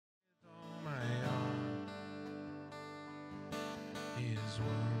His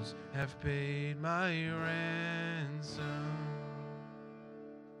wounds have paid my ransom.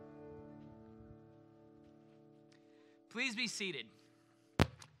 Please be seated.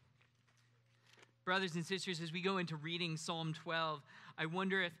 Brothers and sisters, as we go into reading Psalm 12, I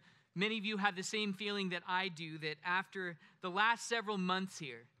wonder if many of you have the same feeling that I do, that after the last several months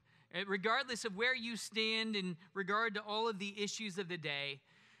here, regardless of where you stand in regard to all of the issues of the day,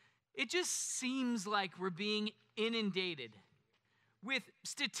 it just seems like we're being inundated with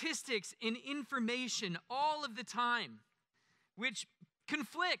statistics and information all of the time, which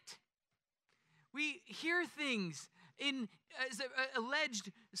conflict. We hear things in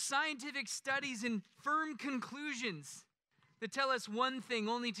alleged scientific studies and firm conclusions that tell us one thing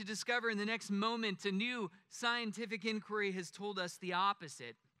only to discover in the next moment a new scientific inquiry has told us the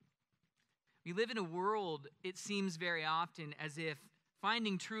opposite. We live in a world, it seems very often, as if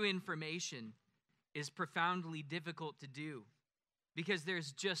finding true information is profoundly difficult to do because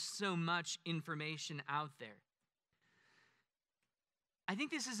there's just so much information out there. I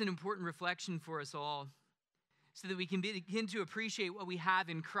think this is an important reflection for us all so that we can begin to appreciate what we have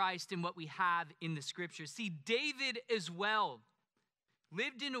in Christ and what we have in the Scriptures. See, David as well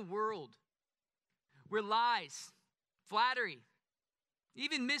lived in a world where lies, flattery,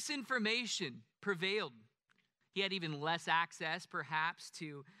 even misinformation prevailed. He had even less access, perhaps,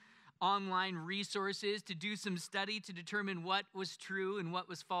 to online resources to do some study to determine what was true and what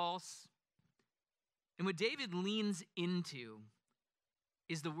was false. And what David leans into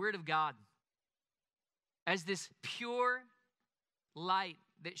is the Word of God as this pure light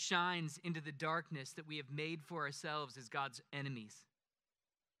that shines into the darkness that we have made for ourselves as God's enemies.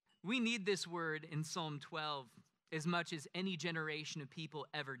 We need this word in Psalm 12 as much as any generation of people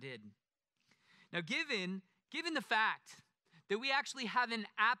ever did. Now, given the fact that we actually have an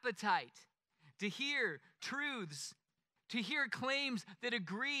appetite to hear truths, to hear claims that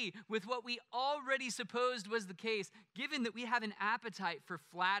agree with what we already supposed was the case, given that we have an appetite for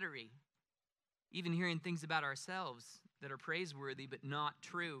flattery, even hearing things about ourselves that are praiseworthy but not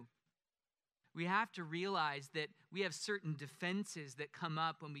true, we have to realize that we have certain defenses that come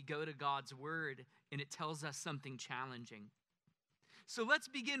up when we go to God's word and it tells us something challenging. So let's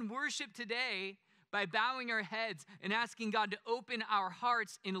begin worship today by bowing our heads and asking God to open our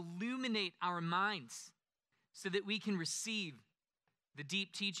hearts and illuminate our minds so that we can receive the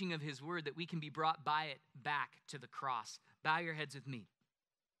deep teaching of his word, that we can be brought by it back to the cross. Bow your heads with me.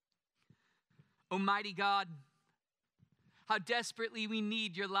 Almighty God, how desperately we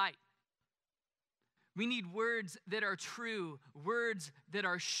need your light. We need words that are true, words that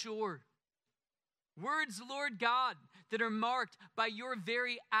are sure. Words, Lord God, that are marked by your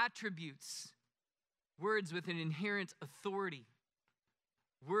very attributes. Words with an inherent authority.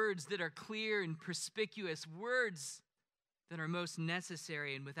 Words that are clear and perspicuous. Words that are most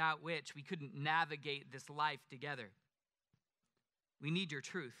necessary and without which we couldn't navigate this life together. We need your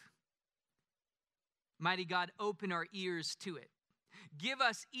truth. Mighty God, open our ears to it. Give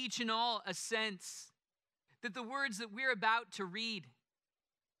us each and all a sense that the words that we're about to read,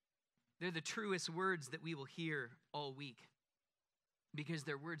 they're the truest words that we will hear all week because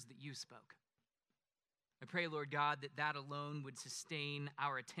they're words that you spoke. I pray, Lord God, that alone would sustain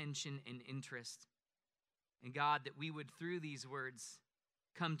our attention and interest. And God, that we would, through these words,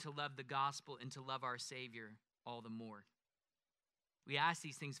 come to love the gospel and to love our Savior all the more. We ask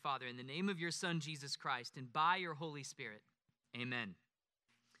these things, Father, in the name of your Son, Jesus Christ, and by your Holy Spirit. Amen.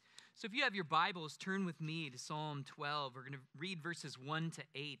 So if you have your Bibles, turn with me to Psalm 12. We're going to read verses 1 to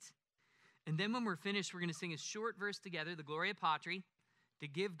 8. And then when we're finished, we're going to sing a short verse together, the Gloria Patri, to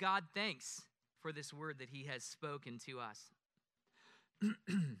give God thanks for this word that he has spoken to us.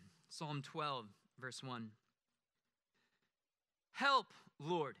 Psalm 12, verse 1. Help,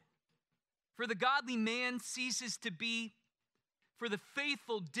 Lord, for the godly man ceases to be, for the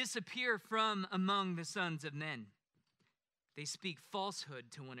faithful disappear from among the sons of men. They speak falsehood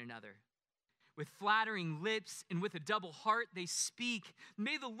to one another. With flattering lips and with a double heart they speak.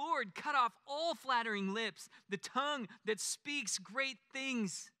 May the Lord cut off all flattering lips, the tongue that speaks great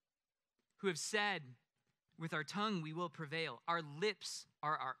things. Who have said, with our tongue we will prevail. Our lips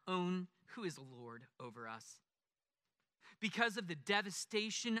are our own. Who is Lord over us? Because of the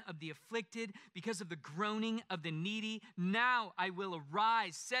devastation of the afflicted, because of the groaning of the needy, now I will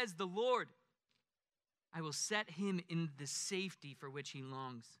arise, says the Lord. I will set him in the safety for which he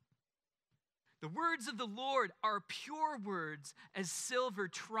longs. The words of the Lord are pure words, as silver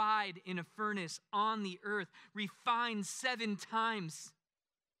tried in a furnace on the earth, refined 7 times.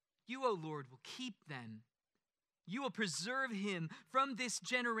 You, O Lord, will keep them. You will preserve him from this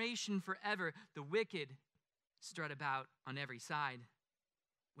generation forever. The wicked strut about on every side.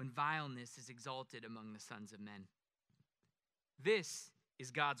 when vileness is exalted among the sons of men. This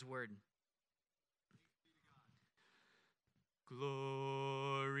is God's word.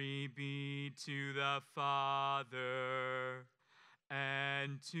 Glory be to the Father,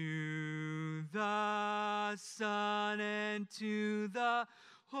 and to the Son, and to the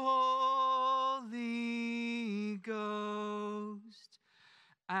Holy Ghost,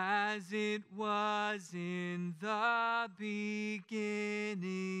 as it was in the beginning,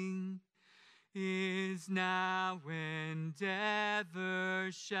 is now, and ever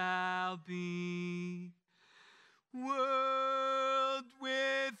shall be, world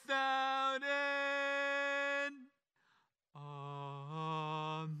without end.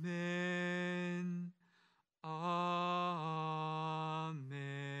 Amen. Amen.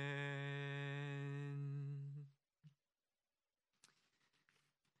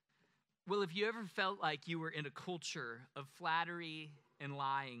 Well, if you ever felt like you were in a culture of flattery and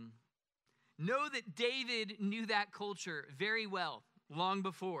lying, know that David knew that culture very well, long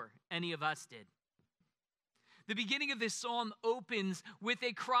before any of us did. The beginning of this psalm opens with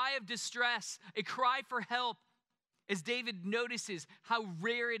a cry of distress, a cry for help, as David notices how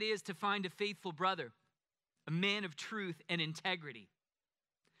rare it is to find a faithful brother, a man of truth and integrity.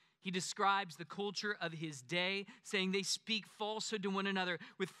 He describes the culture of his day, saying they speak falsehood to one another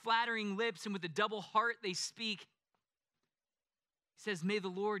with flattering lips, and with a double heart they speak. He says, may the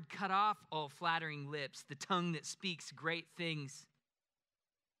Lord cut off all flattering lips, the tongue that speaks great things.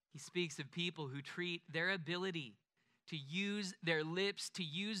 He speaks of people who treat their ability to use their lips, to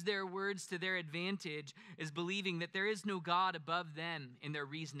use their words to their advantage, as believing that there is no God above them in their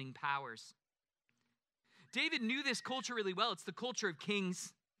reasoning powers. David knew this culture really well. It's the culture of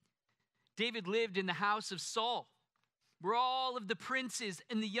kings. David lived in the house of Saul, where all of the princes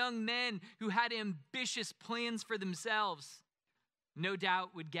and the young men who had ambitious plans for themselves no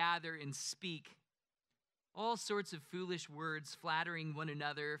doubt would gather and speak all sorts of foolish words, flattering one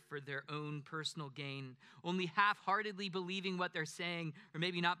another for their own personal gain, only half-heartedly believing what they're saying, or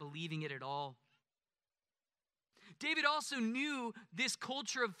maybe not believing it at all. David also knew this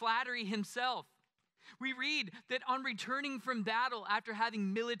culture of flattery himself. We read that on returning from battle, after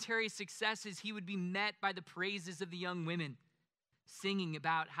having military successes, he would be met by the praises of the young women, singing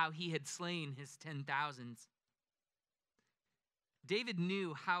about how he had slain his 10,000s. David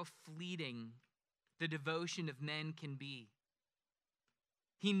knew how fleeting the devotion of men can be.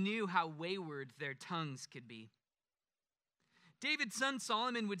 He knew how wayward their tongues could be. David's son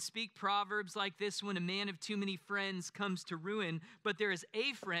Solomon would speak proverbs like this one: a man of too many friends comes to ruin, but there is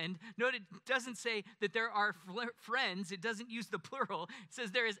a friend. Note it doesn't say that there are friends. It doesn't use the plural. It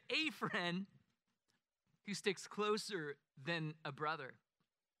says there is a friend who sticks closer than a brother.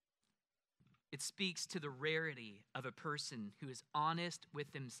 It speaks to the rarity of a person who is honest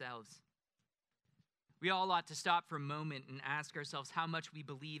with themselves. We all ought to stop for a moment and ask ourselves how much we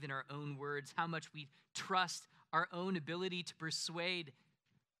believe in our own words, how much we trust our own ability to persuade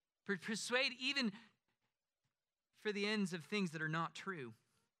even for the ends of things that are not true.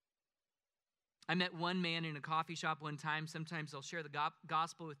 I met one man in a coffee shop one time. Sometimes I'll share the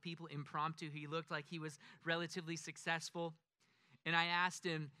gospel with people impromptu. He looked like he was relatively successful. And I asked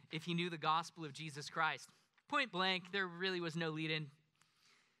him if he knew the gospel of Jesus Christ. Point blank, there really was no lead in.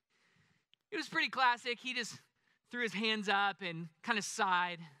 It was pretty classic. He just threw his hands up and kind of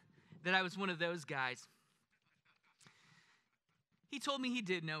sighed that I was one of those guys. He told me he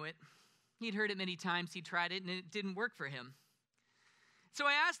did know it. He'd heard it many times. He tried it, and it didn't work for him. So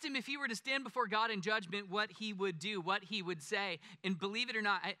I asked him if he were to stand before God in judgment, what he would do, what he would say. And believe it or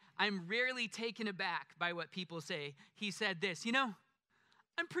not, I'm rarely taken aback by what people say. He said this: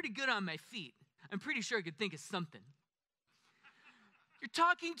 I'm pretty good on my feet. I'm pretty sure I could think of something. You're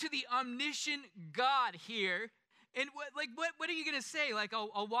talking to the omniscient God here. And what are you going to say? Like,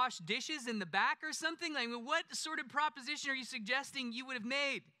 I'll wash dishes in the back or something? Like, what sort of proposition are you suggesting you would have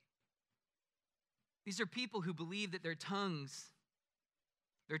made? These are people who believe that their tongues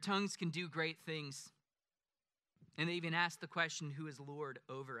can do great things. And they even ask the question, who is Lord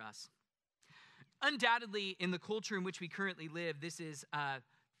over us? Undoubtedly, in the culture in which we currently live, this is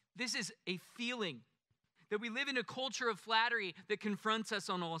a feeling that we live in a culture of flattery that confronts us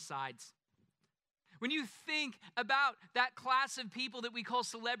on all sides. When you think about that class of people that we call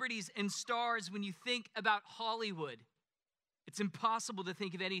celebrities and stars, when you think about Hollywood, it's impossible to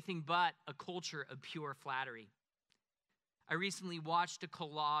think of anything but a culture of pure flattery. I recently watched a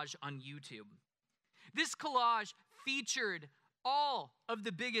collage on YouTube. This collage featured all of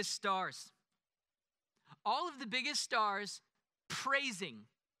the biggest stars. All of the biggest stars praising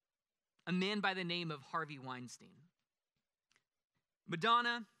a man by the name of Harvey Weinstein.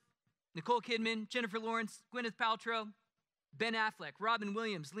 Madonna, Nicole Kidman, Jennifer Lawrence, Gwyneth Paltrow, Ben Affleck, Robin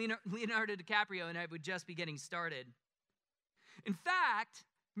Williams, Leonardo DiCaprio, and I would just be getting started. In fact,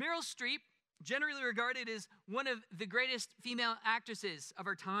 Meryl Streep, generally regarded as one of the greatest female actresses of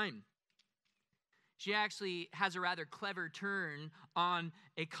our time. She actually has a rather clever turn on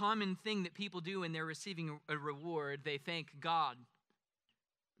a common thing that people do when they're receiving a reward. They thank God.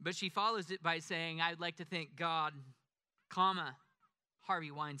 But she follows it by saying, I'd like to thank God, comma,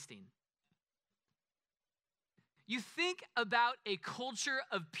 Harvey Weinstein. You think about a culture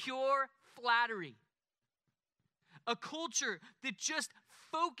of pure flattery, a culture that just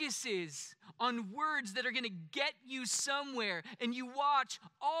focuses on words that are going to get you somewhere, and you watch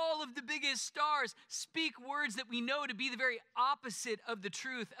all of the biggest stars speak words that we know to be the very opposite of the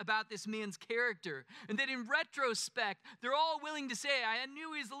truth about this man's character, and that in retrospect, they're all willing to say, I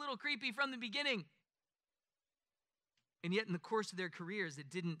knew he was a little creepy from the beginning. And yet in the course of their careers, it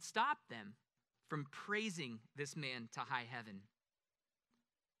didn't stop them from praising this man to high heaven.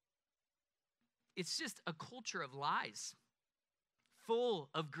 It's just a culture of lies, full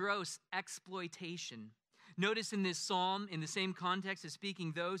of gross exploitation. Notice in this psalm, in the same context as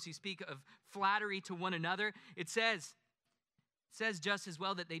speaking those who speak of flattery to one another, it says just as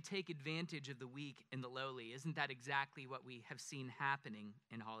well that they take advantage of the weak and the lowly. Isn't that exactly what we have seen happening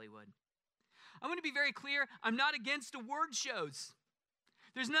in Hollywood? I want to be very clear, I'm not against award shows.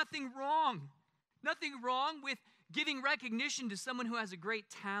 There's nothing wrong with giving recognition to someone who has a great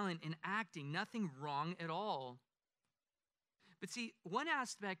talent in acting. Nothing wrong at all. But see, one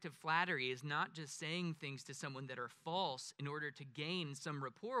aspect of flattery is not just saying things to someone that are false in order to gain some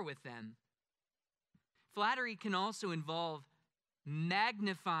rapport with them. Flattery can also involve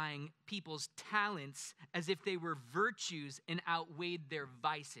magnifying people's talents as if they were virtues and outweighed their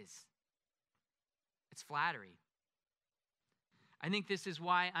vices. It's flattery. I think this is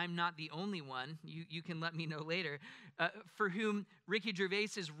why I'm not the only one, you can let me know later, for whom Ricky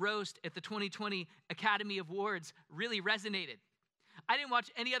Gervais's roast at the 2020 Academy Awards really resonated. I didn't watch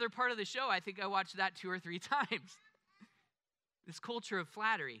any other part of the show. I think I watched that 2 or 3 times. This culture of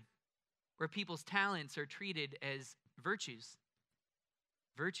flattery, where people's talents are treated as virtues.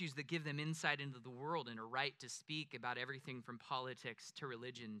 Virtues that give them insight into the world and a right to speak about everything from politics to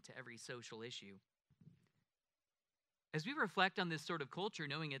religion to every social issue. As we reflect on this sort of culture,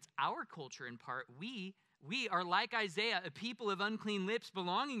 knowing it's our culture in part, we are like Isaiah, a people of unclean lips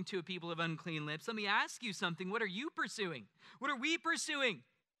belonging to a people of unclean lips. Let me ask you something. What are you pursuing? What are we pursuing?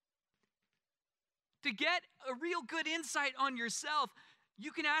 To get a real good insight on yourself,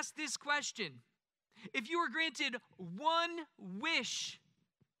 you can ask this question. If you were granted one wish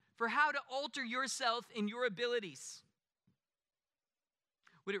for how to alter yourself and your abilities,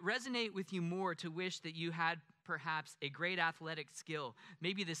 would it resonate with you more to wish that you had perhaps a great athletic skill,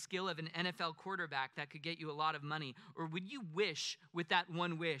 maybe the skill of an NFL quarterback that could get you a lot of money? Or would you wish with that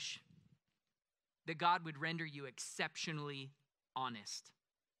one wish that God would render you exceptionally honest?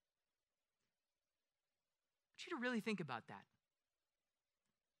 I want you to really think about that.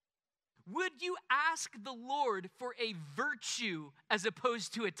 Would you ask the Lord for a virtue as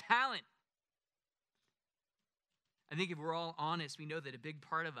opposed to a talent? I think if we're all honest, we know that a big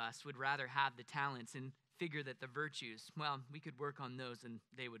part of us would rather have the talents and figure that the virtues, well, we could work on those and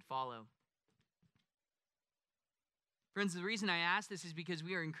they would follow. Friends, the reason I ask this is because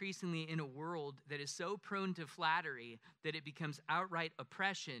we are increasingly in a world that is so prone to flattery that it becomes outright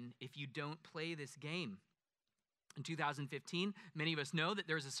oppression if you don't play this game. In 2015, many of us know that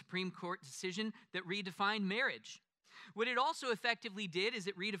there was a Supreme Court decision that redefined marriage. What it also effectively did is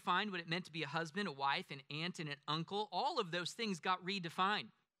it redefined what it meant to be a husband, a wife, an aunt, and an uncle. All of those things got redefined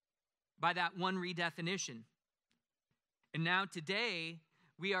by that one redefinition. And now today,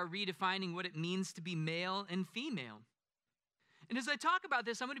 we are redefining what it means to be male and female. And as I talk about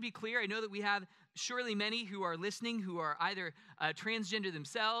this, I'm going to be clear. I know that we have surely many who are listening who are either transgender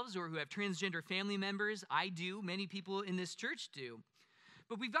themselves or who have transgender family members. I do. Many people in this church do.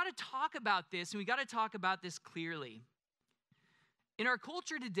 But we've got to talk about this, and we've got to talk about this clearly. In our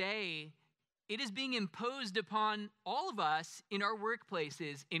culture today, it is being imposed upon all of us in our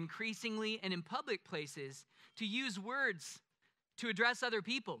workplaces, increasingly, and in public places, to use words to address other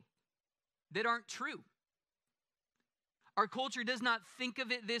people that aren't true. Our culture does not think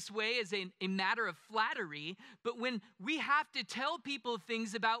of it this way as a matter of flattery, but when we have to tell people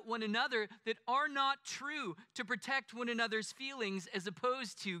things about one another that are not true to protect one another's feelings as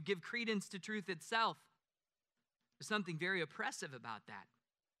opposed to give credence to truth itself, there's something very oppressive about that.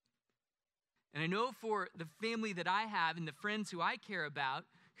 And I know for the family that I have and the friends who I care about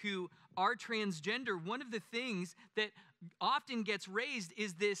who are transgender, one of the things that often gets raised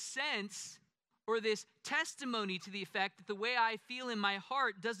is this sense or this testimony to the effect that the way I feel in my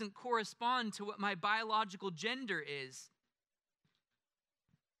heart doesn't correspond to what my biological gender is.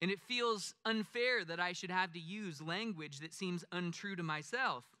 And it feels unfair that I should have to use language that seems untrue to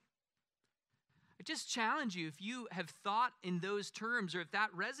myself. I just challenge you, if you have thought in those terms or if that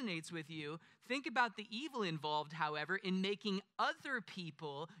resonates with you, think about the evil involved, however, in making other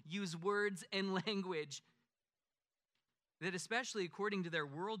people use words and language that, especially according to their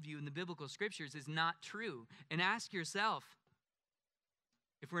worldview in the biblical scriptures, is not true. And ask yourself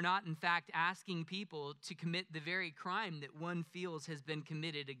if we're not, in fact, asking people to commit the very crime that one feels has been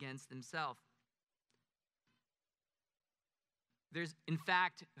committed against themselves. There's, in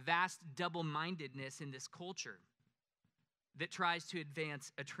fact, vast double-mindedness in this culture that tries to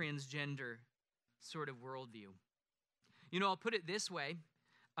advance a transgender sort of worldview. You know, I'll put it this way.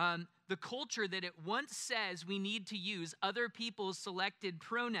 The culture that at once says we need to use other people's selected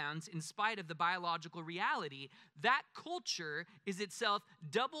pronouns in spite of the biological reality, that culture is itself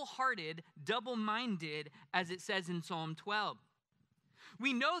double-hearted, double-minded, as it says in Psalm 12.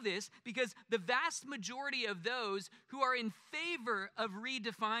 We know this because the vast majority of those who are in favor of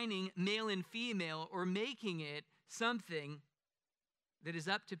redefining male and female or making it something that is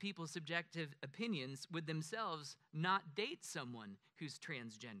up to people's subjective opinions would themselves not date someone who's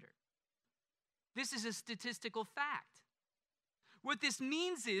transgender. This is a statistical fact. What this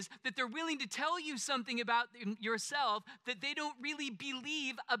means is that they're willing to tell you something about yourself that they don't really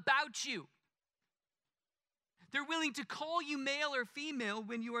believe about you. They're willing to call you male or female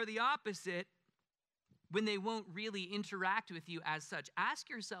when you are the opposite, when they won't really interact with you as such. Ask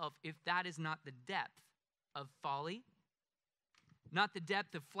yourself if that is not the depth of folly, not the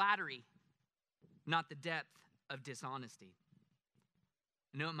depth of flattery, not the depth of dishonesty.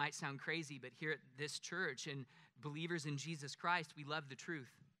 I know it might sound crazy, but here at this church and believers in Jesus Christ, we love the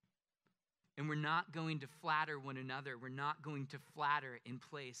truth. And we're not going to flatter one another. We're not going to flatter in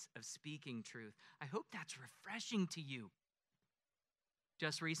place of speaking truth. I hope that's refreshing to you.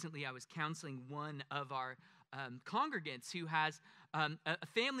 Just recently, I was counseling one of our congregants who has a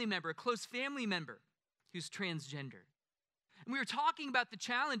family member, a close family member, who's transgender. And we were talking about the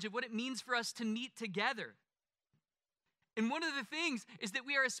challenge of what it means for us to meet together. And one of the things is that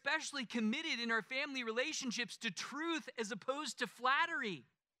we are especially committed in our family relationships to truth as opposed to flattery.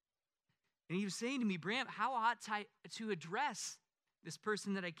 And he was saying to me, Brant, how ought I to address this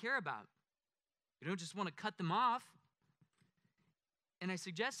person that I care about? You don't just want to cut them off. And I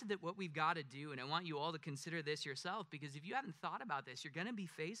suggested that what we've got to do, and I want you all to consider this yourself, because if you haven't thought about this, you're going to be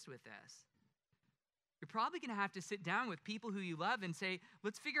faced with this. You're probably going to have to sit down with people who you love and say,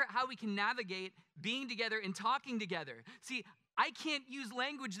 let's figure out how we can navigate being together and talking together. See, I can't use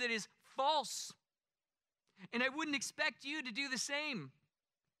language that is false, and I wouldn't expect you to do the same.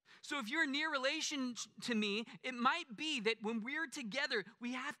 So if you're near relation to me, it might be that when we're together,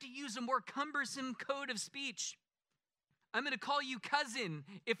 we have to use a more cumbersome code of speech. I'm going to call you cousin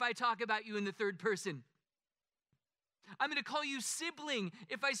if I talk about you in the third person. I'm going to call you sibling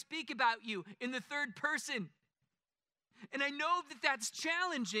if I speak about you in the third person. And I know that that's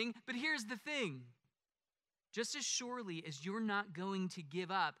challenging, but here's the thing. Just as surely as you're not going to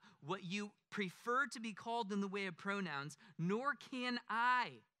give up what you prefer to be called in the way of pronouns, nor can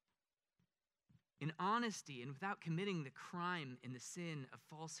I, in honesty and without committing the crime and the sin of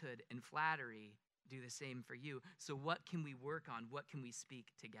falsehood and flattery, do the same for you. So what can we work on? What can we speak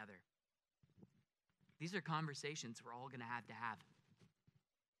together? These are conversations we're all going to have.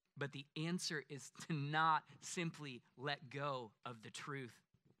 But the answer is to not simply let go of the truth.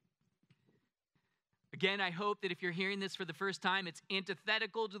 Again, I hope that if you're hearing this for the first time, it's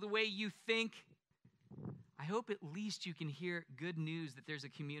antithetical to the way you think. I hope at least you can hear good news that there's a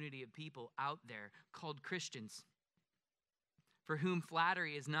community of people out there called Christians for whom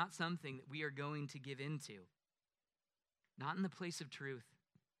flattery is not something that we are going to give into. Not in the place of truth.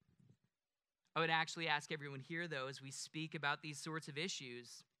 I would actually ask everyone here, though, as we speak about these sorts of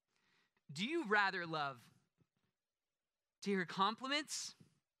issues, do you rather love to hear compliments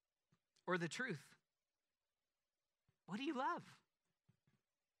or the truth? What do you love?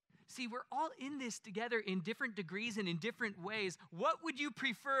 See, we're all in this together in different degrees and in different ways. What would you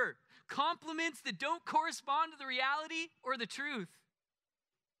prefer? Compliments that don't correspond to the reality or the truth?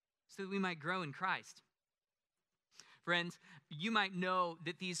 So that we might grow in Christ. Friends, you might know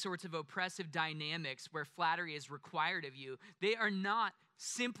that these sorts of oppressive dynamics where flattery is required of you, they are not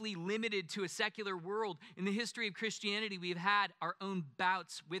simply limited to a secular world. In the history of Christianity, we've had our own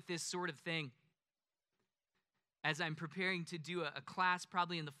bouts with this sort of thing. as I'm preparing to do a class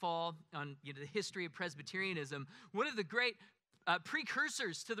probably in the fall on the history of Presbyterianism, one of the great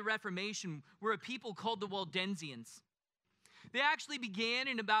precursors to the Reformation were a people called the Waldensians. They actually began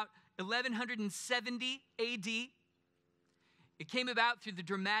in about 1170 AD. It came about through the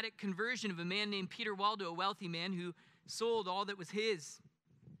dramatic conversion of a man named Peter Waldo, a wealthy man who sold all that was his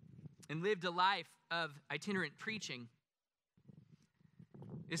and lived a life of itinerant preaching.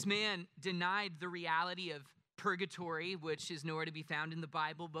 This man denied the reality of purgatory, which is nowhere to be found in the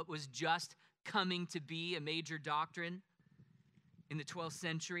Bible, but was just coming to be a major doctrine in the 12th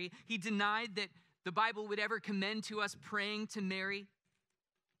century. He denied that the Bible would ever commend to us praying to Mary.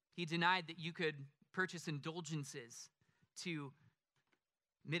 He denied that you could purchase indulgences to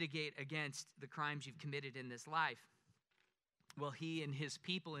mitigate against the crimes you've committed in this life. Well, he and his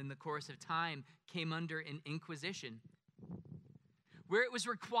people in the course of time came under an inquisition, where it was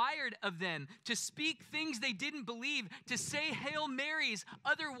required of them to speak things they didn't believe, to say Hail Marys,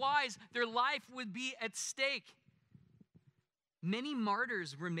 otherwise their life would be at stake. Many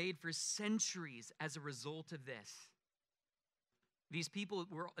martyrs were made for centuries as a result of this. These people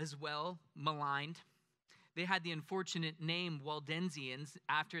were as well maligned. They had the unfortunate name Waldensians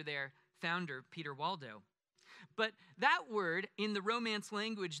after their founder, Peter Waldo. But that word in the Romance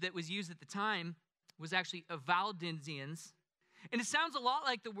language that was used at the time was actually Valdensians. And it sounds a lot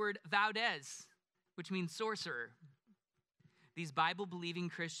like the word Valdez, which means sorcerer. These Bible-believing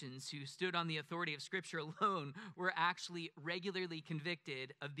Christians who stood on the authority of Scripture alone were actually regularly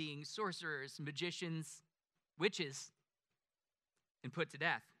convicted of being sorcerers, magicians, witches, and put to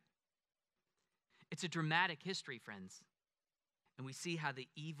death. It's a dramatic history, friends. And we see how the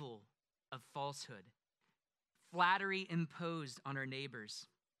evil of falsehood, flattery imposed on our neighbors,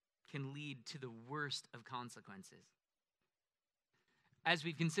 can lead to the worst of consequences. As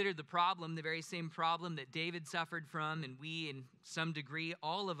we've considered the problem, the very same problem that David suffered from, and we, in some degree,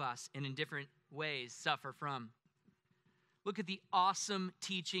 all of us, and in different ways, suffer from. Look at the awesome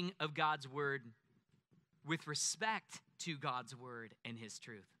teaching of God's word with respect to God's word and his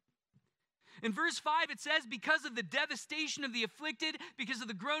truth. In verse 5, it says, because of the devastation of the afflicted, because of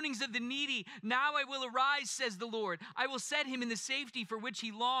the groanings of the needy, now I will arise, says the Lord. I will set him in the safety for which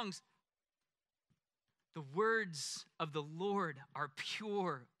he longs. The words of the Lord are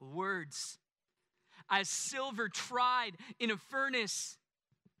pure words, as silver tried in a furnace,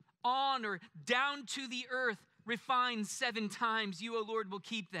 on or down to the earth, refined 7 times. You, O Lord, will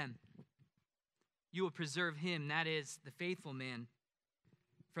keep them. You will preserve him, that is, the faithful man,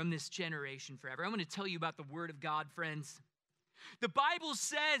 from this generation forever. I want to tell you about the word of God, friends. The Bible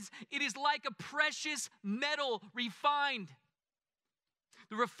says it is like a precious metal refined.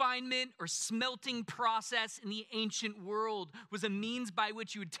 The refinement or smelting process in the ancient world was a means by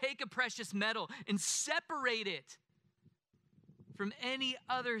which you would take a precious metal and separate it from any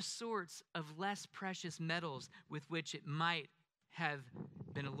other sorts of less precious metals with which it might have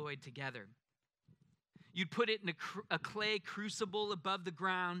been alloyed together. You'd put it in a clay crucible above the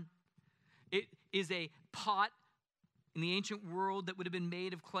ground. It is a pot in the ancient world that would have been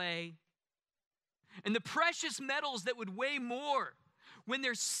made of clay. And the precious metals that would weigh more, when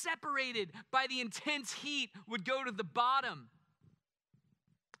they're separated by the intense heat, would go to the bottom.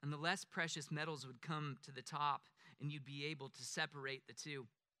 And the less precious metals would come to the top, and you'd be able to separate the two.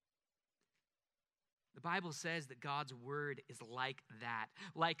 The Bible says that God's word is like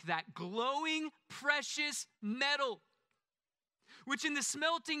that glowing precious metal, which in the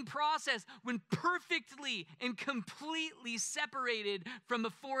smelting process, when perfectly and completely separated from a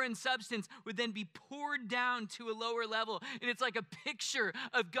foreign substance, would then be poured down to a lower level. And it's like a picture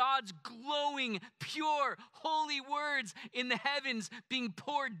of God's glowing, pure, holy words in the heavens being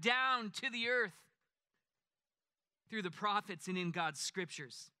poured down to the earth through the prophets and in God's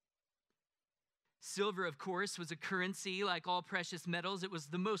scriptures. Silver, of course, was a currency like all precious metals. It was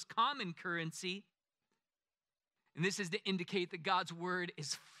the most common currency. And this is to indicate that God's word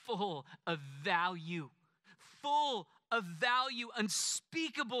is full of value,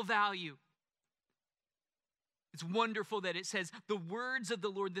 unspeakable value. It's wonderful that it says the words of the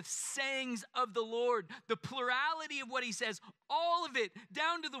Lord, the sayings of the Lord, the plurality of what he says, all of it,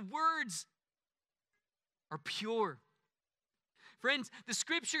 down to the words, are pure. Friends, the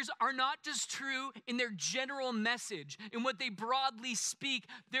scriptures are not just true in their general message, in what they broadly speak.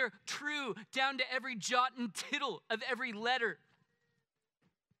 They're true down to every jot and tittle of every letter.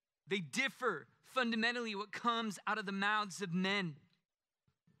 They differ fundamentally what comes out of the mouths of men.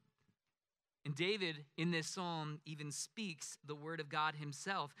 And David, in this psalm, even speaks the word of God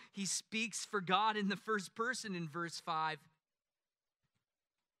himself. He speaks for God in the first person in verse 5.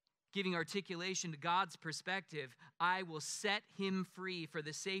 giving articulation to God's perspective. I will set him free for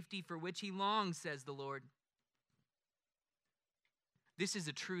the safety for which he longs, says the Lord. This is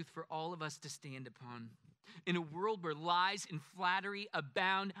a truth for all of us to stand upon. In a world where lies and flattery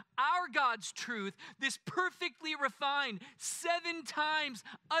abound, our God's truth, this perfectly refined, 7 times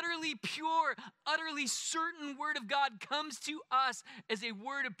utterly pure, utterly certain word of God, comes to us as a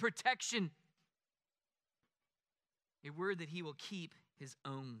word of protection, a word that he will keep his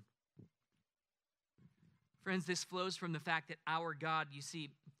own. Friends, this flows from the fact that our God, you see,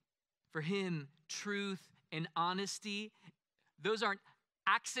 for him, truth and honesty, those aren't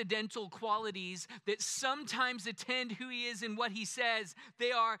accidental qualities that sometimes attend who he is and what he says.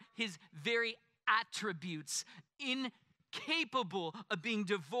 They are his very attributes, incapable of being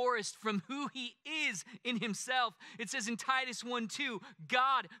divorced from who he is in himself. It says in Titus 1:2,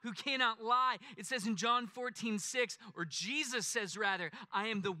 God who cannot lie. It says in John 14:6, or Jesus says rather, I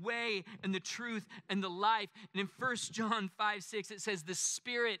am the way and the truth and the life. And in 1 John 5:6, it says the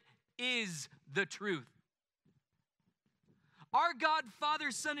Spirit is the truth. Our God, Father,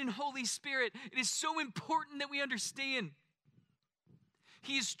 Son, and Holy Spirit, it is so important that we understand.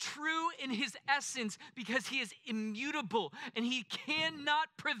 He is true in his essence because he is immutable and he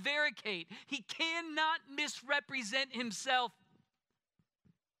cannot prevaricate. He cannot misrepresent himself.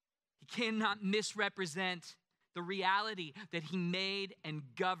 He cannot misrepresent the reality that he made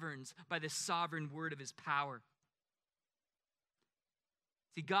and governs by the sovereign word of his power.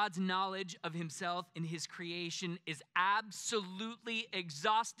 See, God's knowledge of himself in his creation is absolutely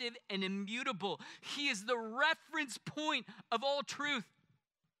exhaustive and immutable. He is the reference point of all truth.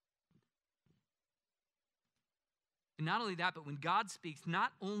 And not only that, but when God speaks,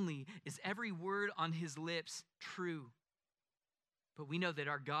 not only is every word on his lips true, but we know that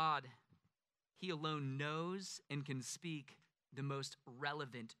our God, he alone knows and can speak the most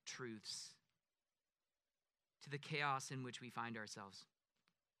relevant truths to the chaos in which we find ourselves.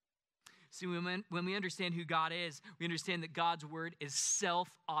 See, when we understand who God is, we understand that God's word is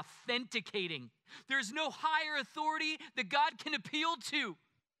self-authenticating. There's no higher authority that God can appeal to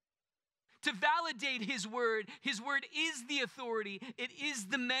validate his word. His word is the authority. It is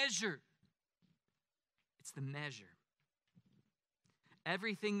the measure. It's the measure.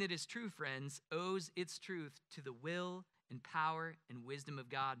 Everything that is true, friends, owes its truth to the will and power and wisdom of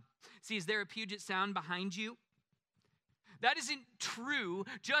God. See, is there a Puget Sound behind you? That isn't true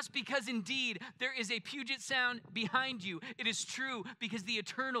just because indeed there is a Puget Sound behind you. It is true because the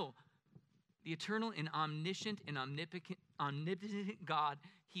eternal and omniscient and omnipotent God,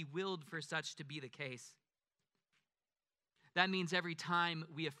 he willed for such to be the case. That means every time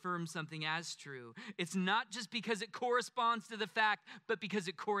we affirm something as true, it's not just because it corresponds to the fact, but because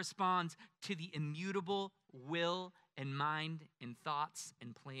it corresponds to the immutable will and mind and thoughts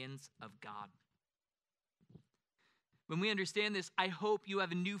and plans of God. When we understand this, I hope you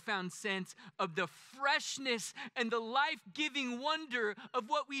have a newfound sense of the freshness and the life-giving wonder of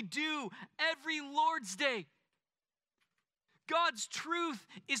what we do every Lord's Day. God's truth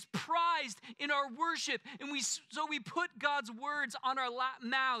is prized in our worship, and so we put God's words on our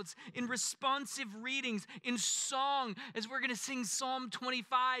mouths in responsive readings, in song, as we're going to sing Psalm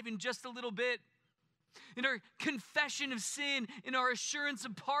 25 in just a little bit. In our confession of sin, in our assurance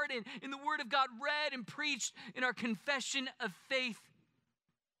of pardon, in the word of God read and preached, in our confession of faith,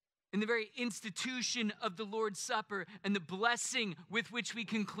 in the very institution of the Lord's Supper and the blessing with which we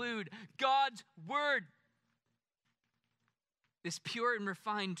conclude. God's word, this pure and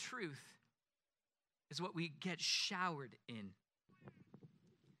refined truth, is what we get showered in.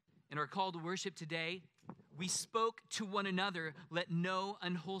 In our call to worship today, we spoke to one another, let no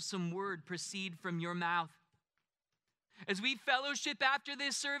unwholesome word proceed from your mouth. As we fellowship after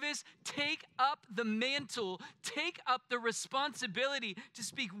this service, take up the mantle, take up the responsibility to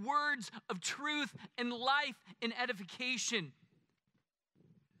speak words of truth and life and edification.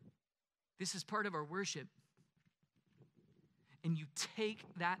 This is part of our worship. And you take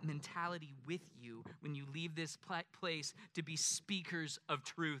that mentality with you when you leave this place to be speakers of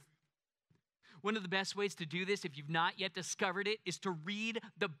truth. One of the best ways to do this, if you've not yet discovered it, is to read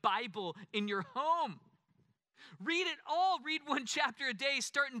the Bible in your home. Read it all. Read one chapter a day.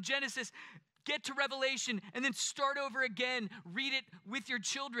 Start in Genesis, get to Revelation, and then start over again. Read it with your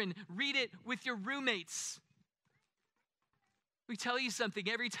children. Read it with your roommates. We tell you something.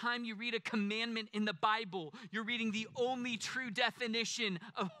 Every time you read a commandment in the Bible, you're reading the only true definition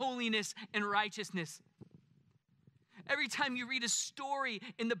of holiness and righteousness. Every time you read a story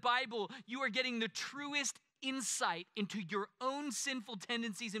in the Bible, you are getting the truest insight into your own sinful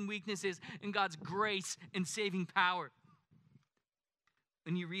tendencies and weaknesses and God's grace and saving power.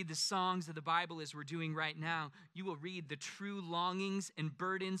 when you read the songs of the Bible as we're doing right now, you will read the true longings and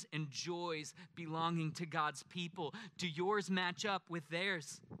burdens and joys belonging to God's people. Do yours match up with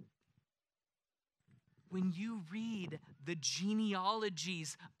theirs? When you read the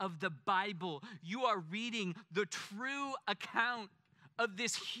genealogies of the Bible, you are reading the true account of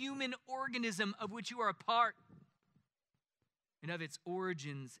this human organism of which you are a part, and of its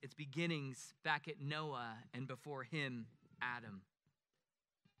origins, its beginnings back at Noah and before him, Adam.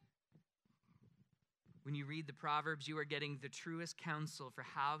 When you read the Proverbs, you are getting the truest counsel for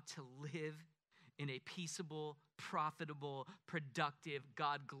how to live in a peaceable, profitable, productive,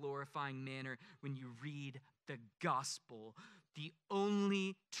 God-glorifying manner. When you read the gospel, the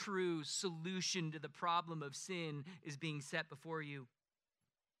only true solution to the problem of sin is being set before you,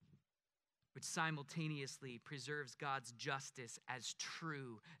 which simultaneously preserves God's justice as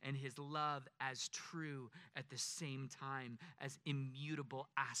true and his love as true at the same time as immutable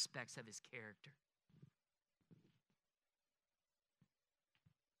aspects of his character.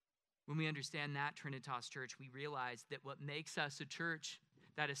 When we understand that, Trinitas Church, we realize that what makes us a church,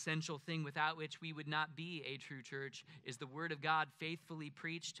 that essential thing without which we would not be a true church, is the word of God faithfully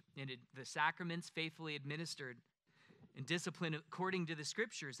preached and the sacraments faithfully administered and discipline according to the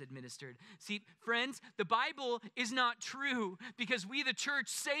scriptures administered. See, friends, the Bible is not true because we, the church,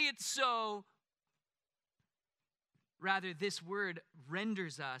 say it so. Rather, this word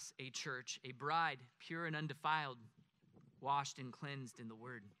renders us a church, a bride, pure and undefiled, washed and cleansed in the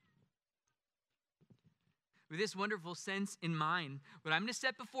word. With this wonderful sense in mind, what I'm going to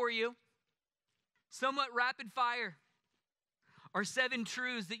set before you, somewhat rapid fire, are 7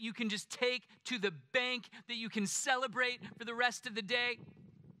 truths that you can just take to the bank, that you can celebrate for the rest of the day,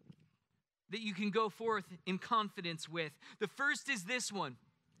 that you can go forth in confidence with. The first is this one.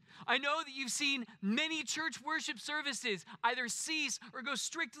 I know that you've seen many church worship services either cease or go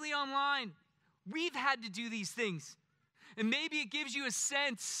strictly online. We've had to do these things. And maybe it gives you a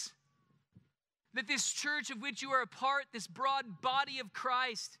sense that this church of which you are a part, this broad body of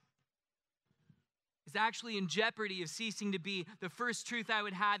Christ, is actually in jeopardy of ceasing to be. The first truth I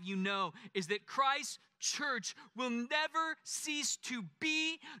would have you know is that Christ's church will never cease to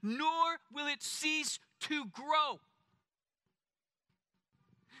be, nor will it cease to grow.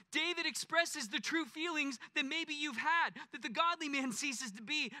 David expresses the true feelings that maybe you've had, that the godly man ceases to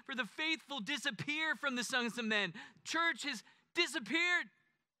be, for the faithful disappear from the sons of men. Church has disappeared.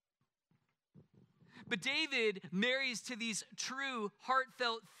 But David marries to these true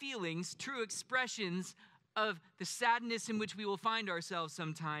heartfelt feelings, true expressions of the sadness in which we will find ourselves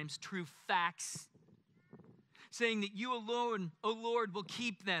sometimes, true facts, saying that you alone, O Lord, will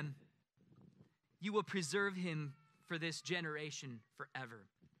keep them. You will preserve him for this generation forever.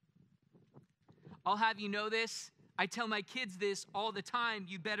 I'll have you know this. I tell my kids this all the time.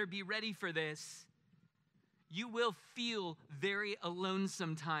 You better be ready for this. You will feel very alone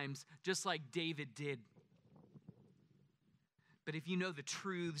sometimes, just like David did. But if you know the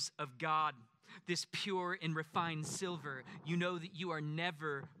truths of God, this pure and refined silver, you know that you are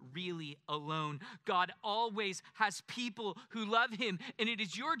never really alone. God always has people who love him, and it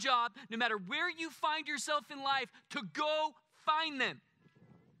is your job, no matter where you find yourself in life, to go find them.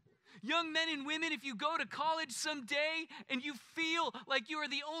 Young men and women, if you go to college someday and you feel like you are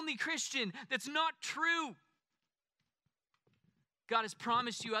the only Christian, that's not true. God has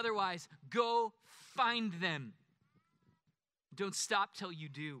promised you otherwise. Go find them. Don't stop till you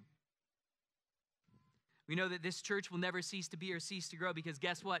do. We know that this church will never cease to be or cease to grow because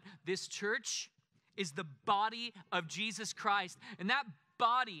guess what? This church is the body of Jesus Christ. And that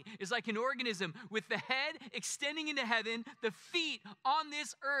body is like an organism with the head extending into heaven, the feet on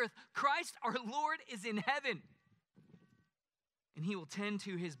this earth. Christ our Lord is in heaven. And he will tend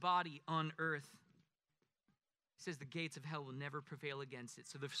to his body on earth. He says the gates of hell will never prevail against it.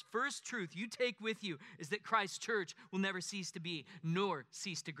 So the first truth you take with you is that Christ's church will never cease to be, nor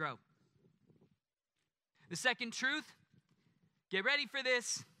cease to grow. The second truth, get ready for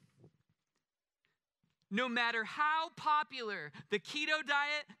this. No matter how popular the keto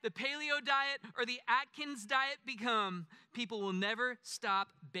diet, the paleo diet, or the Atkins diet become, people will never stop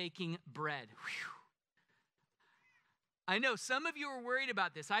baking bread. Whew. I know some of you are worried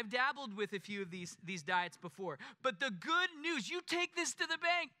about this. I've dabbled with a few of these diets before. But the good news, you take this to the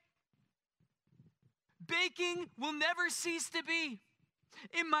bank. Baking will never cease to be.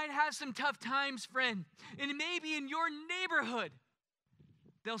 It might have some tough times, friend. And maybe in your neighborhood,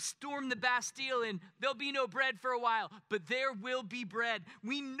 they'll storm the Bastille and there'll be no bread for a while. But there will be bread.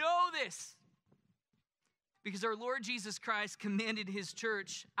 We know this. Because our Lord Jesus Christ commanded his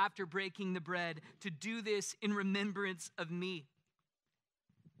church after breaking the bread to do this in remembrance of me.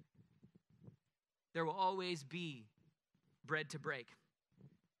 there will always be bread to break.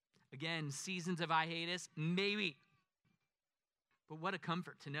 Again, seasons of hiatus, maybe. But what a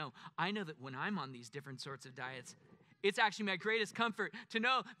comfort to know. I know that when I'm on these different sorts of diets, it's actually my greatest comfort to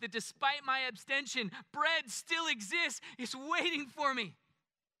know that despite my abstention, bread still exists. It's waiting for me.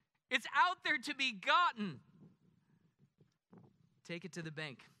 It's out there to be gotten. Take it to the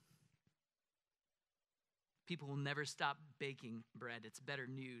bank. People will never stop baking bread. It's better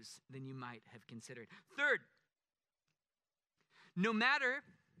news than you might have considered. Third, no matter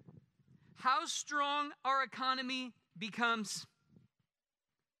how strong our economy becomes,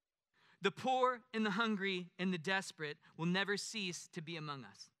 the poor and the hungry and the desperate will never cease to be among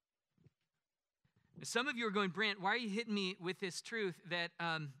us. Now, some of you are going, Brant, why are you hitting me with this truth that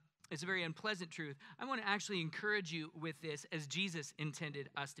is a very unpleasant truth? I want to actually encourage you with this as Jesus intended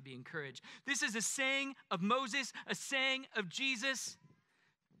us to be encouraged. This is a saying of Moses, a saying of Jesus.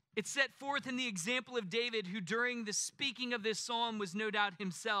 It's set forth in the example of David, who during the speaking of this psalm was no doubt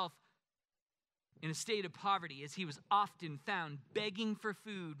himself in a state of poverty, as he was often found begging for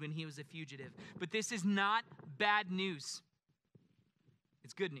food when he was a fugitive. But this is not bad news.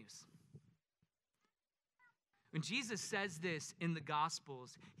 It's good news. When Jesus says this in the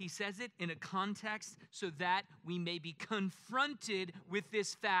Gospels, he says it in a context so that we may be confronted with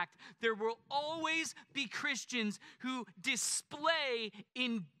this fact. There will always be Christians who display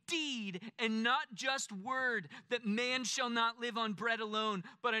in deed and not just word that man shall not live on bread alone,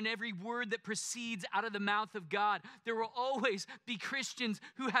 but on every word that proceeds out of the mouth of God. There will always be Christians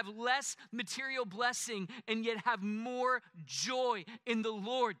who have less material blessing and yet have more joy in the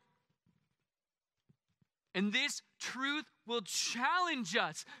Lord. And this truth will challenge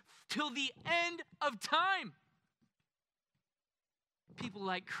us till the end of time. People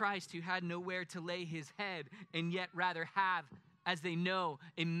like Christ who had nowhere to lay his head and yet rather have, as they know,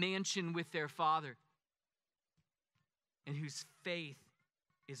 a mansion with their Father, and whose faith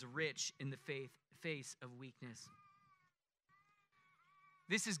is rich in the face of weakness.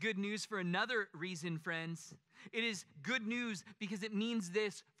 This is good news for another reason, friends. It is good news because it means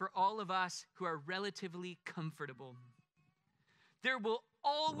this for all of us who are relatively comfortable. There will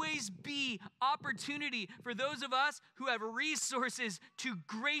always be opportunity for those of us who have resources to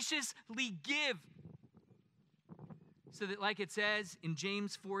graciously give. So that, like it says in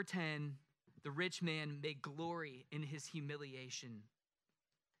James 4:10, the rich man may glory in his humiliation.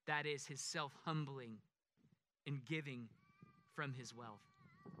 That is, his self-humbling and giving from his wealth.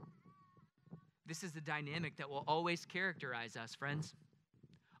 This is the dynamic that will always characterize us, friends.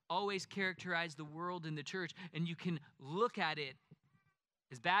 Always characterize the world and the church. And you can look at it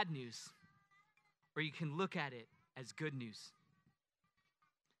as bad news, or you can look at it as good news.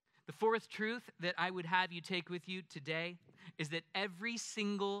 The fourth truth that I would have you take with you today is that every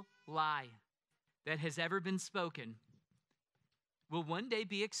single lie that has ever been spoken will one day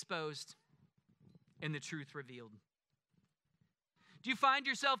be exposed and the truth revealed. Do you find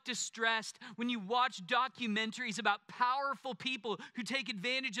yourself distressed when you watch documentaries about powerful people who take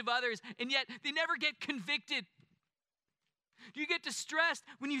advantage of others and yet they never get convicted? Do you get distressed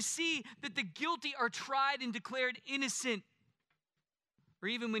when you see that the guilty are tried and declared innocent? Or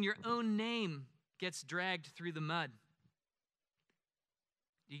even when your own name gets dragged through the mud?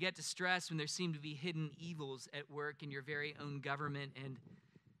 Do you get distressed when there seem to be hidden evils at work in your very own government and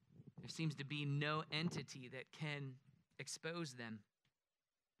there seems to be no entity that can expose them?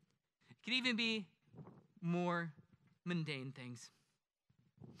 It can even be more mundane things.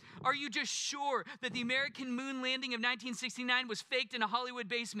 Are you just sure that the American moon landing of 1969 was faked in a Hollywood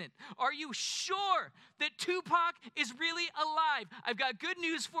basement? Are you sure that Tupac is really alive? I've got good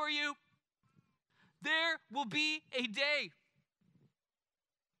news for you. There will be a day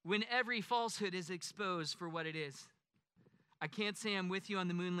when every falsehood is exposed for what it is. I can't say I'm with you on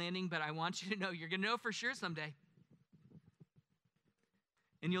the moon landing, but I want you to know you're going to know for sure someday.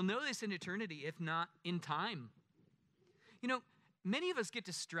 And you'll know this in eternity, if not in time. You know, many of us get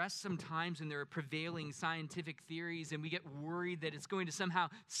distressed sometimes when there are prevailing scientific theories and we get worried that it's going to somehow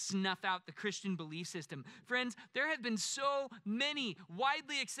snuff out the Christian belief system. Friends, there have been so many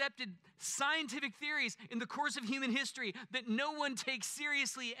widely accepted scientific theories in the course of human history that no one takes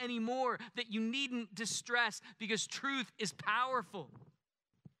seriously anymore, that you needn't distress because truth is powerful.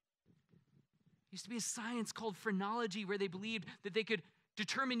 There used to be a science called phrenology where they believed that they could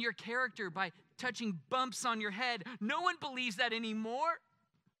determine your character by touching bumps on your head. No one believes that anymore.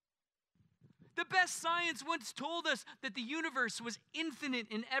 The best science once told us that the universe was infinite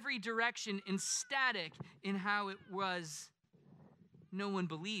in every direction and static in how it was. No one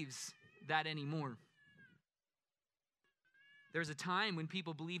believes that anymore. There was a time when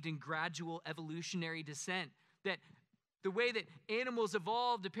people believed in gradual evolutionary descent, that the way that animals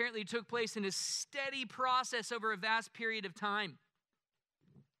evolved apparently took place in a steady process over a vast period of time.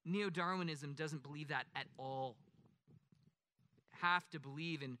 Neo-Darwinism doesn't believe that at all. You have to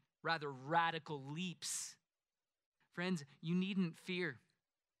believe in rather radical leaps. Friends, you needn't fear.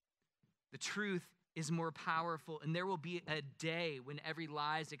 The truth is more powerful, and there will be a day when every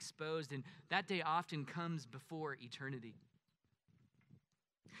lie is exposed, and that day often comes before eternity.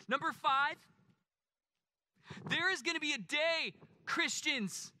 Number 5, there is going to be a day,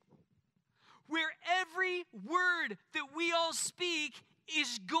 Christians, where every word that we all speak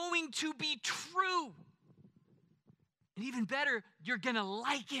is going to be true. And even better, you're going to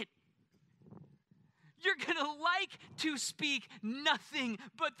like it. You're going to like to speak nothing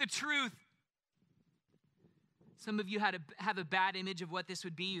but the truth. Some of you have a bad image of what this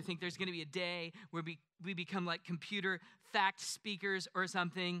would be. You think there's going to be a day where we become like computer fact speakers or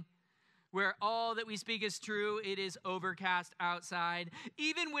something, where all that we speak is true. It is overcast outside.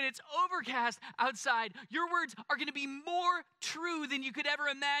 Even when it's overcast outside, your words are going to be more true than you could ever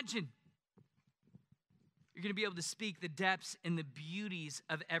imagine. You're going to be able to speak the depths and the beauties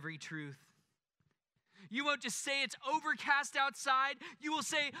of every truth. You won't just say it's overcast outside. You will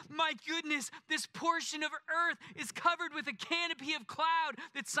say, my goodness, this portion of earth is covered with a canopy of cloud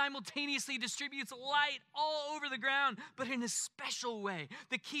that simultaneously distributes light all over the ground, but in a special way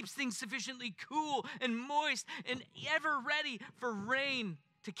that keeps things sufficiently cool and moist and ever ready for rain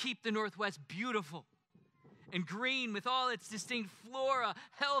to keep the Northwest beautiful and green with all its distinct flora,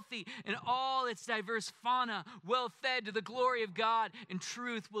 healthy, and all its diverse fauna, well fed to the glory of God, and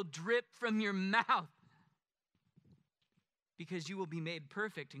truth will drip from your mouth, because you will be made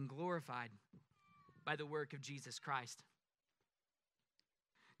perfect and glorified by the work of Jesus Christ.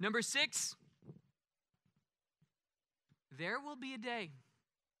 Number 6, there will be a day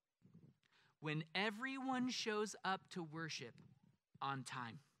when everyone shows up to worship on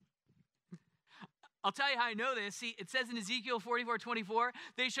time. I'll tell you how I know this. See, it says in Ezekiel 44:24,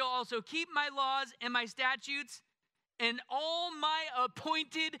 they shall also keep my laws and my statutes and all my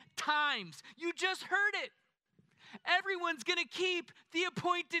appointed times. You just heard it. Everyone's going to keep the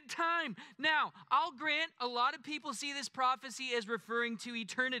appointed time. Now, I'll grant a lot of people see this prophecy as referring to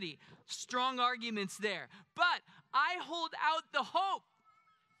eternity. Strong arguments there. But I hold out the hope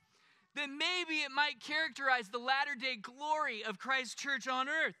that maybe it might characterize the latter-day glory of Christ's church on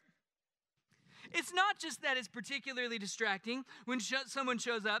earth. It's not just that it's particularly distracting when someone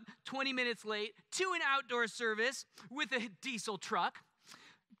shows up 20 minutes late to an outdoor service with a diesel truck,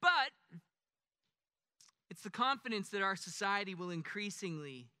 but it's the confidence that our society will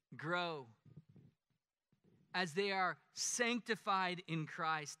increasingly grow as they are sanctified in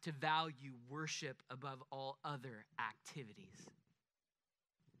Christ to value worship above all other activities.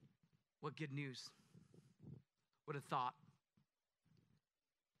 What good news. What a thought.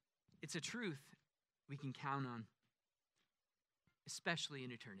 It's a truth we can count on, especially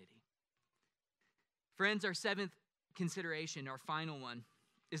in eternity. Friends, our 7th consideration, our final one,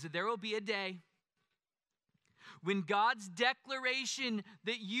 is that there will be a day when God's declaration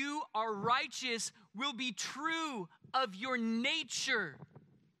that you are righteous will be true of your nature.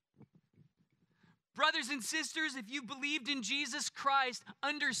 Brothers and sisters, if you believed in Jesus Christ,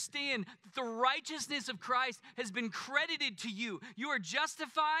 understand that the righteousness of Christ has been credited to you. You are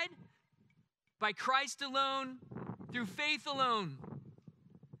justified by Christ alone, through faith alone.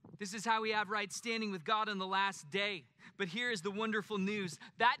 This is how we have right standing with God on the last day. But here is the wonderful news.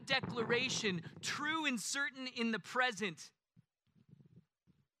 That declaration, true and certain in the present,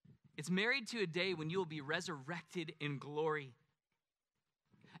 it's married to a day when you will be resurrected in glory.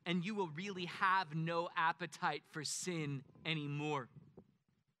 And you will really have no appetite for sin anymore.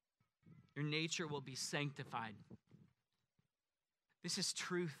 Your nature will be sanctified. This is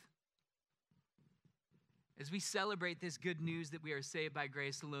truth. As we celebrate this good news that we are saved by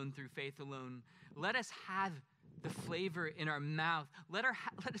grace alone, through faith alone, let us have the flavor in our mouth. Let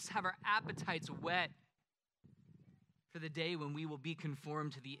us have our appetites wet for the day when we will be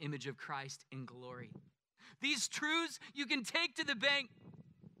conformed to the image of Christ in glory. These truths you can take to the bank.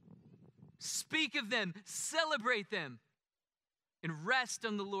 Speak of them, celebrate them, and rest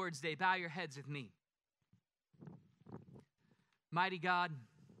on the Lord's day. Bow your heads with me. Mighty God,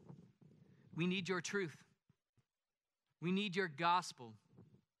 we need your truth. We need your gospel.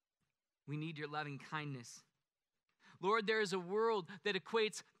 We need your loving kindness. Lord, there is a world that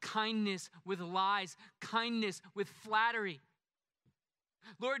equates kindness with lies, kindness with flattery.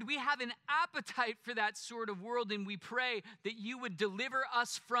 Lord, we have an appetite for that sort of world, and we pray that you would deliver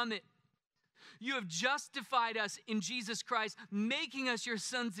us from it. You have justified us in Jesus Christ, making us your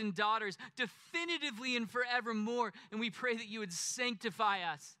sons and daughters definitively and forevermore. And we pray that you would sanctify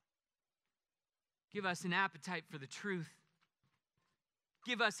us. Give us an appetite for the truth.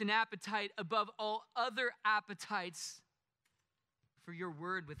 Give us an appetite above all other appetites for your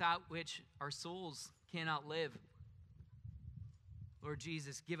word, without which our souls cannot live. Lord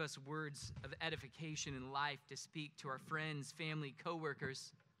Jesus, give us words of edification and life to speak to our friends, family,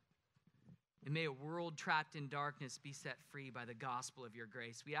 coworkers. And may a world trapped in darkness be set free by the gospel of your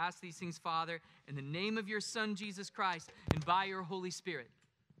grace. We ask these things, Father, in the name of your Son, Jesus Christ, and by your Holy Spirit.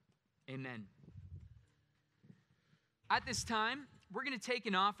 Amen. At this time, we're going to take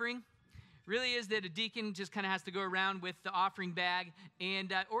an offering. Really is that a deacon just kind of has to go around with the offering bag,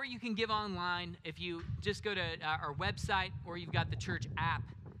 and or you can give online if you just go to our website, or you've got the church app.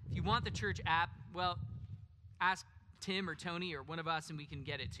 If you want the church app, well, ask Tim or Tony or one of us, and we can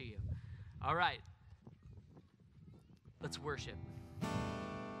get it to you. All right, let's worship.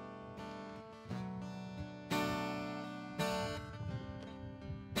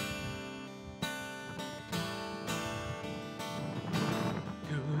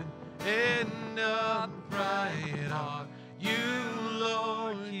 And upright are you,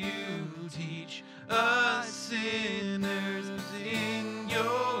 Lord. You teach us sinners in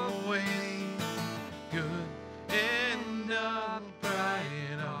your ways. Good and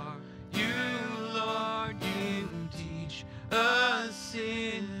upright are you, Lord. You teach us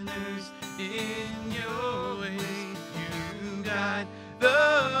sinners in your ways. You guide the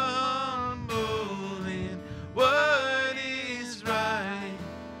humble in what is right,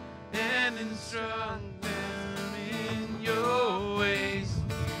 and instruct them in your ways.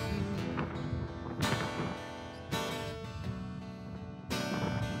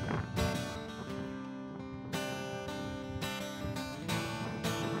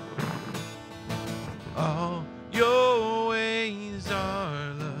 All your ways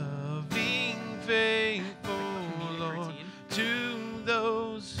are loving, faithful, Lord, to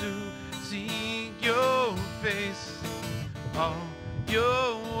those who seek your face. All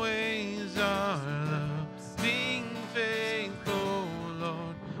your ways are loving, faithful,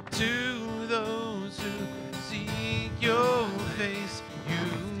 Lord, to those who seek your face. You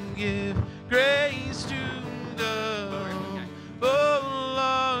give grace to the humble,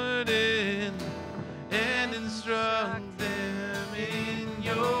 Lord, and instruct them in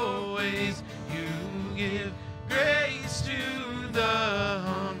your ways. You give grace to the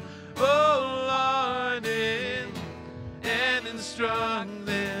humble, Lord, and instruct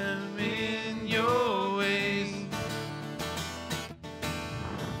them in your ways.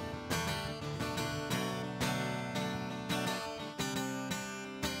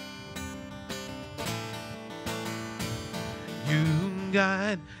 You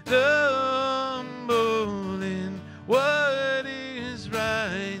guide the humble in what is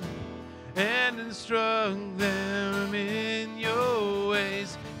right, and instruct them in your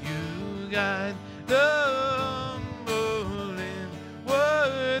ways. You guide the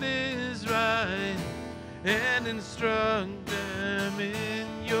and instruct them in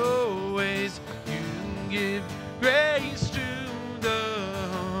your ways. You give grace to the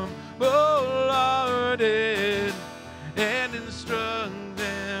humble, Lord, and instruct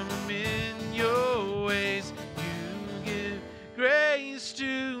them in your ways. You give grace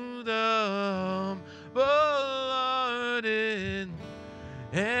to the humble, Lord, and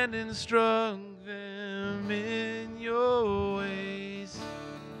instruct them in your ways.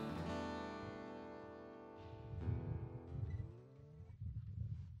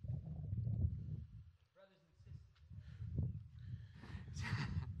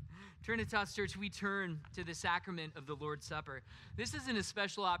 Trinitas Church, we turn to the sacrament of the Lord's Supper. This isn't a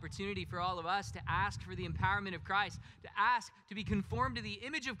special opportunity for all of us to ask for the empowerment of Christ, to ask to be conformed to the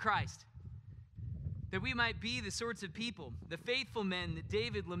image of Christ, that we might be the sorts of people, the faithful men that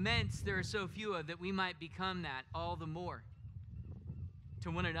David laments there are so few of, that we might become that all the more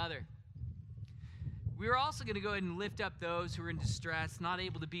to one another. We are also going to go ahead and lift up those who are in distress, not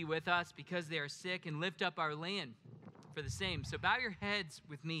able to be with us because they are sick, and lift up our land for the same. So bow your heads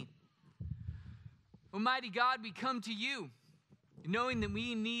with me. Almighty God, we come to you knowing that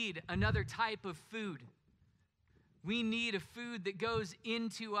we need another type of food. We need a food that goes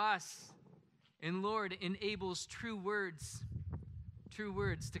into us and, Lord, enables true words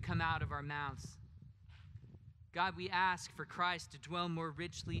to come out of our mouths. God, we ask for Christ to dwell more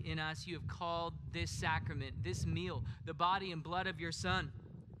richly in us. You have called this sacrament, this meal, the body and blood of your Son.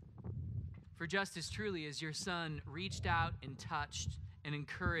 For just as truly as your Son reached out and touched and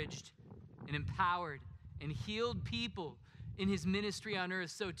encouraged and empowered and healed people in his ministry on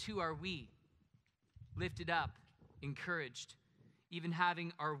earth, so too are we. lifted up, encouraged, even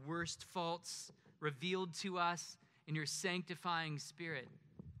having our worst faults revealed to us in your sanctifying Spirit,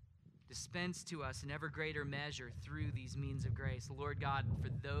 dispensed to us in ever greater measure through these means of grace. Lord God, for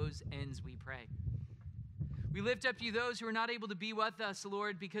those ends we pray. We lift up to you those who are not able to be with us,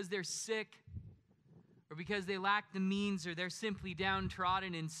 Lord, because they're sick or because they lack the means or they're simply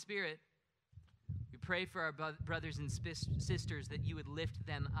downtrodden in spirit. We pray for our brothers and sisters that you would lift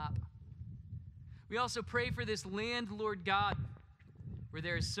them up. We also pray for this land, Lord God, where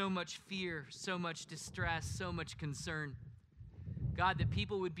there is so much fear, so much distress, so much concern. God, that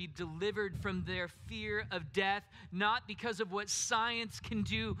people would be delivered from their fear of death, not because of what science can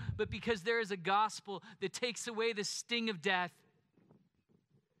do, but because there is a gospel that takes away the sting of death.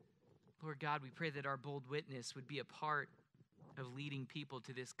 Lord God, we pray that our bold witness would be a part of leading people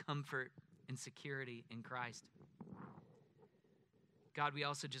to this comfort and security in Christ. God, we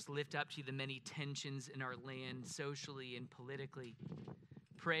also just lift up to you the many tensions in our land, socially and politically.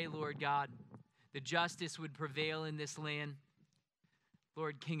 Pray, Lord God, that justice would prevail in this land.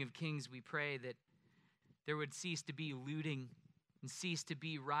 Lord, King of Kings, we pray that there would cease to be looting and cease to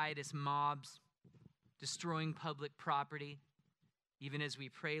be riotous mobs destroying public property, even as we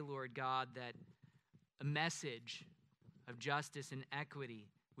pray, Lord God, that a message of justice and equity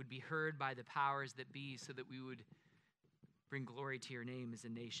would be heard by the powers that be so that we would bring glory to your name as a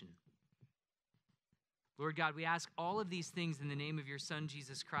nation. Lord God, we ask all of these things in the name of your Son,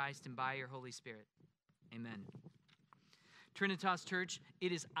 Jesus Christ, and by your Holy Spirit. Amen. Trinitas Church,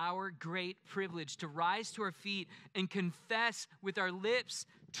 it is our great privilege to rise to our feet and confess with our lips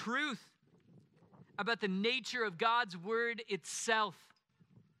truth about the nature of God's word itself.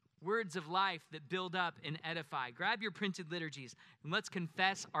 Words of life that build up and edify. Grab your printed liturgies and let's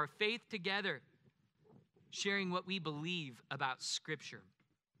confess our faith together, sharing what we believe about Scripture.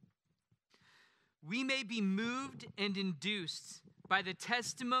 We may be moved and induced by the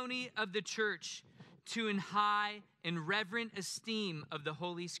testimony of the church to an high and reverent esteem of the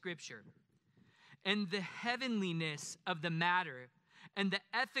Holy Scripture, and the heavenliness of the matter, and the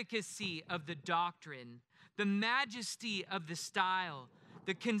efficacy of the doctrine, the majesty of the style,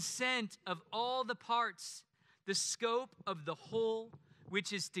 the consent of all the parts, the scope of the whole,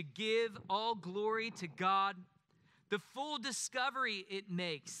 which is to give all glory to God, the full discovery it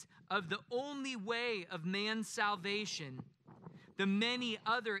makes of the only way of man's salvation, the many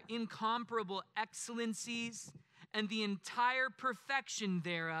other incomparable excellencies, and the entire perfection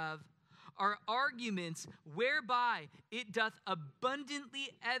thereof, are arguments whereby it doth abundantly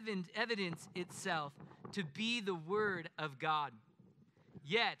evidence itself to be the word of God.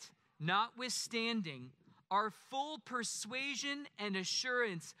 Yet, notwithstanding, our full persuasion and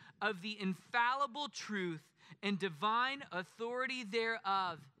assurance of the infallible truth and divine authority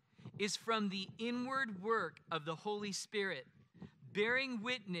thereof is from the inward work of the Holy Spirit, bearing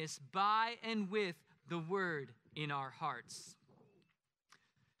witness by and with the word in our hearts.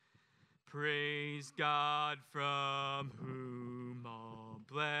 Praise God, from whom all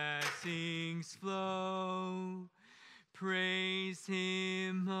blessings flow. Praise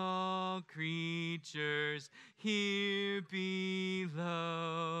him, all creatures here below.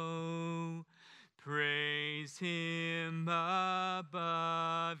 Praise him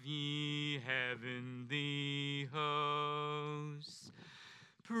above, ye heavenly hosts.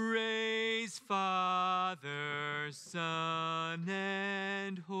 Praise Father, Son,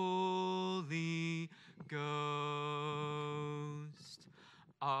 and Holy Ghost.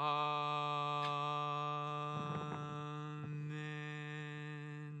 Amen.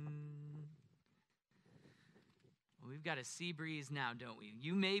 Well, we've got a sea breeze now, don't we?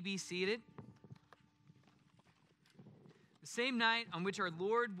 You may be seated. The same night on which our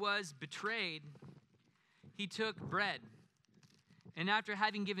Lord was betrayed, he took bread. And after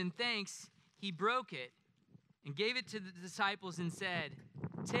having given thanks, he broke it and gave it to the disciples and said,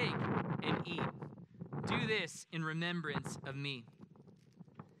 "Take and eat. Do this in remembrance of me."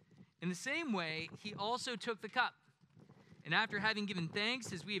 In the same way, he also took the cup. And after having given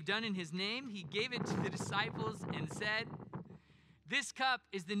thanks, as we have done in his name, he gave it to the disciples and said, "This cup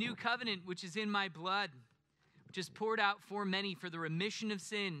is the new covenant which is in my blood, which is poured out for many for the remission of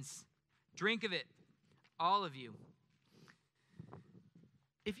sins. Drink of it, all of you.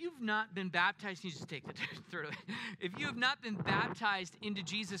 If you've not been baptized, you just take the third away. If you have not been baptized into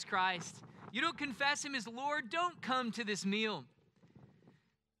Jesus Christ, you don't confess him as Lord, don't come to this meal.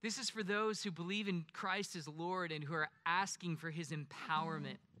 This is for those who believe in Christ as Lord and who are asking for his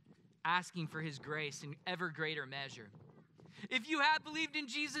empowerment, asking for his grace in ever greater measure. If you have believed in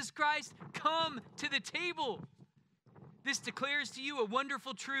Jesus Christ, come to the table. This declares to you a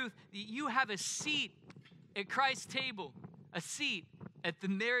wonderful truth that you have a seat at Christ's table, a seat at the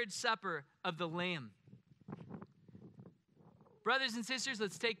marriage supper of the Lamb. Brothers and sisters,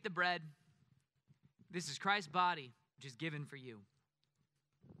 let's take the bread. This is Christ's body, which is given for you.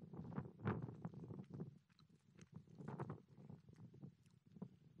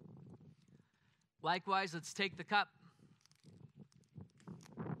 Likewise, let's take the cup.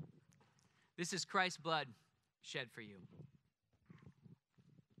 This is Christ's blood shed for you.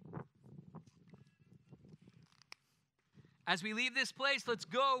 As we leave this place, let's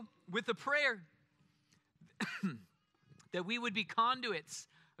go with a prayer that we would be conduits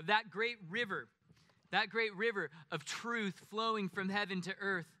of that great river of truth flowing from heaven to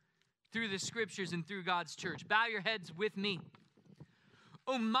earth through the scriptures and through God's church. Bow your heads with me.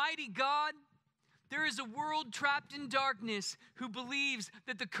 Almighty God, there is a world trapped in darkness who believes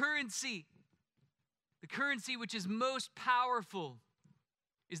that the currency which is most powerful,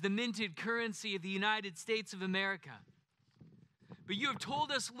 is the minted currency of the United States of America. But you have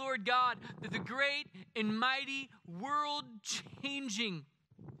told us, Lord God, that the great and mighty, world-changing,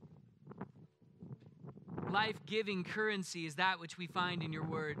 life-giving currency is that which we find in your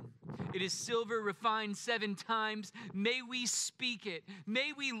word. It is silver refined 7 times. May we speak it.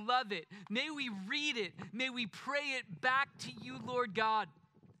 May we love it. May we read it. May we pray it back to you, Lord God,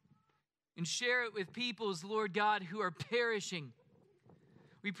 and share it with peoples, Lord God, who are perishing.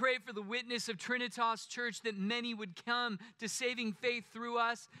 We pray for the witness of Trinitas Church, that many would come to saving faith through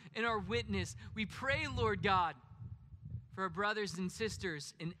us and our witness. We pray, Lord God, for our brothers and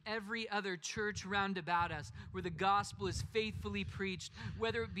sisters in every other church round about us where the gospel is faithfully preached,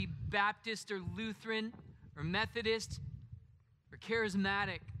 whether it be Baptist or Lutheran or Methodist or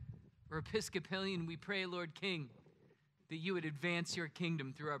charismatic or Episcopalian. We pray, Lord King, that you would advance your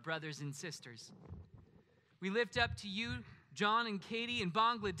kingdom through our brothers and sisters. We lift up to you John and Katie in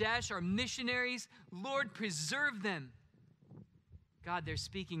Bangladesh, our missionaries. Lord, preserve them. God, they're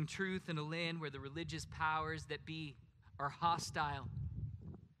speaking truth in a land where the religious powers that be are hostile.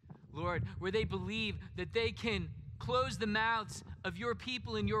 Lord, where they believe that they can close the mouths of your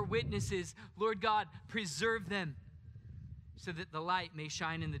people and your witnesses. Lord God, preserve them so that the light may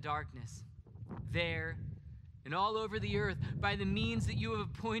shine in the darkness. There and all over the earth, by the means that you have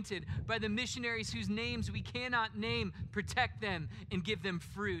appointed, by the missionaries whose names we cannot name, protect them and give them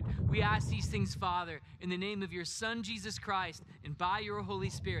fruit. We ask these things, Father, in the name of your Son, Jesus Christ, and by your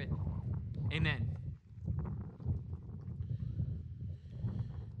Holy Spirit. Amen.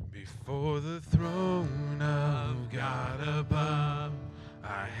 Before the throne of God above,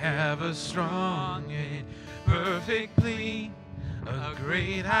 I have a strong and perfect plea. A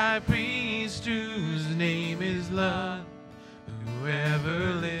great high priest whose name is love,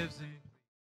 whoever lives in